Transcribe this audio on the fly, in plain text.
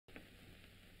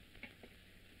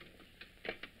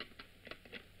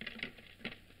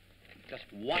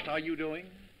What are you doing?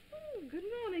 Oh, good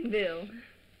morning, Bill.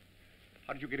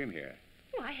 How did you get in here?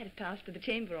 Oh, I had it passed to the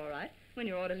chamber, all right. When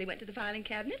your orderly went to the filing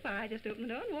cabinet, why, I just opened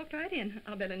the door and walked right in.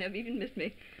 I'll bet I never even missed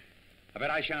me. I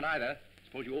bet I shan't either.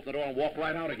 Suppose you open the door and walk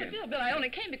right out again. Bill, I only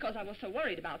came because I was so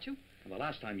worried about you. Well, the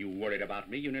last time you worried about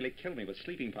me, you nearly killed me with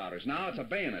sleeping powders. Now it's a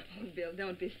bayonet. Oh, Bill,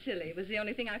 don't be silly. It was the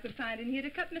only thing I could find in here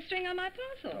to cut my string on my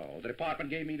parcel. Oh, the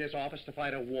department gave me this office to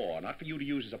fight a war, not for you to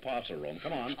use as a parcel room.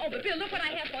 Come on. Oh, but Bill, look what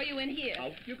I have for you in here.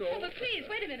 Out you go. Oh, but please,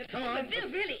 wait a minute. Come on. on. But Bill,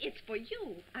 really, it's for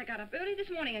you. I got up early this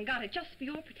morning and got it just for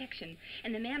your protection.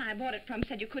 And the man I bought it from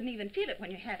said you couldn't even feel it when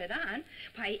you had it on.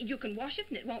 Why, you can wash it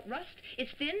and it won't rust.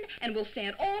 It's thin and will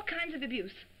stand all kinds of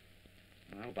abuse.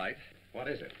 I'll bite. What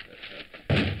is it?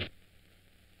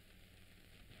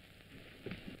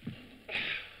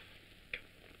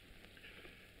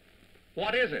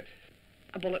 What is it?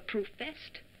 A bulletproof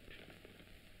vest.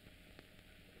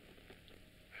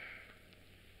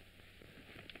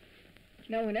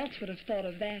 No one else would have thought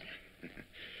of that.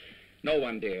 No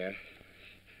one, dear.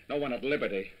 No one at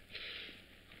liberty.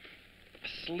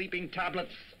 Sleeping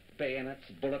tablets, bayonets,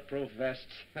 bulletproof vests.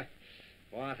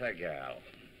 What a gal.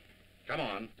 Come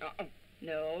on. Uh-uh.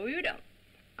 No, you don't.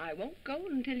 I won't go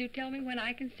until you tell me when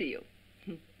I can see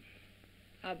you.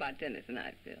 How about dinner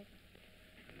tonight, Bill?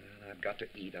 Well, I've got to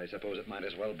eat. I suppose it might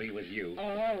as well be with you.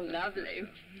 Oh, lovely.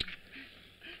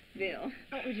 Bill,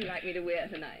 what would you like me to wear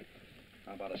tonight?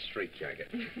 How about a straitjacket?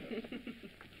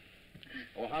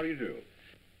 Oh, how do you do?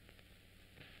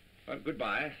 Well,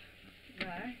 goodbye.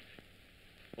 Bye.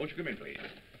 Won't you come in, please?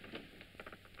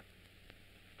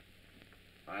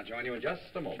 I'll join you in just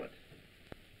a moment.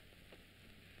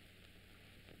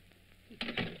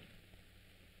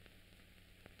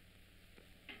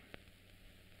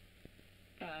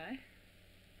 Bye.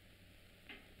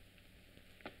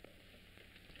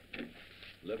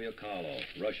 Olivia Karloff,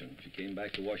 Russian. She came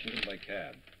back to Washington by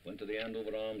cab. Went to the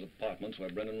Andover Arms apartments where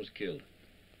Brennan was killed.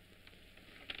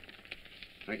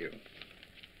 Thank you.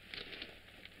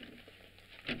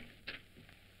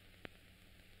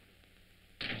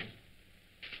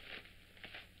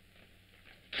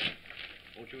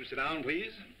 Won't you sit down,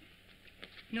 please?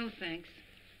 No, thanks.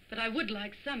 But I would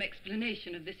like some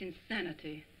explanation of this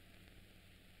insanity.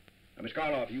 Now, Miss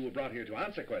Karloff, you were brought here to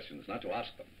answer questions, not to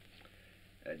ask them.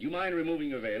 Do you mind removing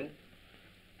your veil?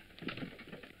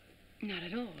 Not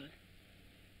at all.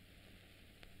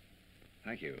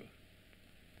 Thank you.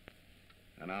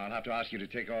 And now I'll have to ask you to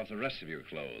take off the rest of your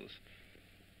clothes.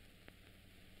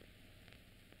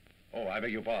 Oh, I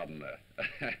beg your pardon.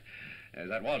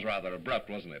 That was rather abrupt,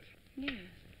 wasn't it? Yes,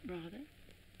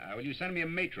 rather. Will you send me a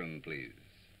matron, please?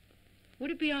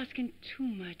 Would it be asking too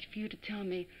much for you to tell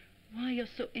me why you're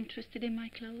so interested in my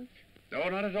clothes? No,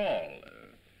 not at all.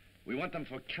 We want them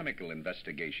for chemical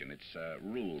investigation. It's a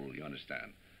rule, you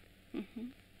understand. Mm-hmm.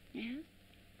 Yes?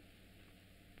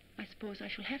 I suppose I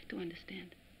shall have to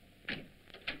understand.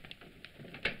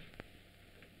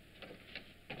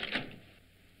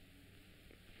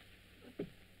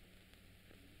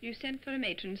 You sent for a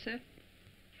matron, sir?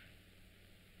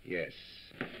 Yes.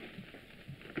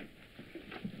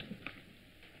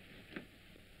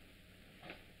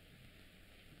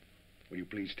 Will you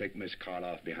please take Miss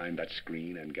Karloff behind that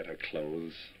screen and get her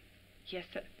clothes? Yes,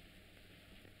 sir.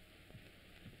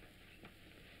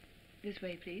 This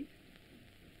way, please.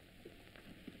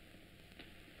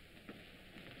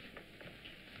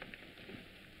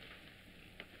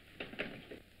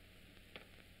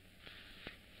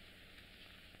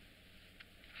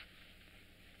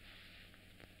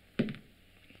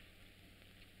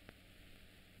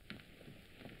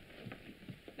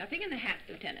 Nothing in the hat,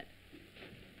 Lieutenant.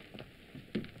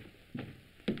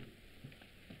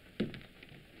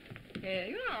 Here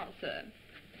you are, sir.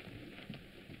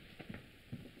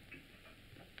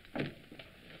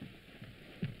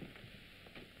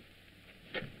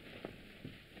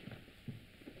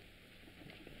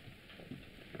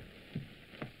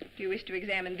 Do you wish to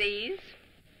examine these?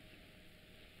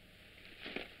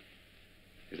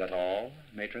 Is that all,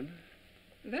 matron?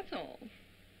 That's all.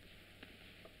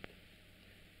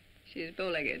 She's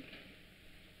bow-legged.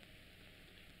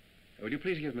 Would you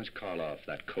please give Miss Karloff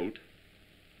that coat?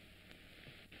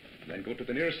 Then go to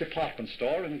the nearest department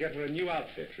store and get her a new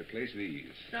outfit. Replace these.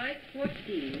 Size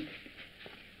 14.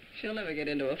 She'll never get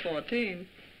into a 14.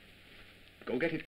 Go get it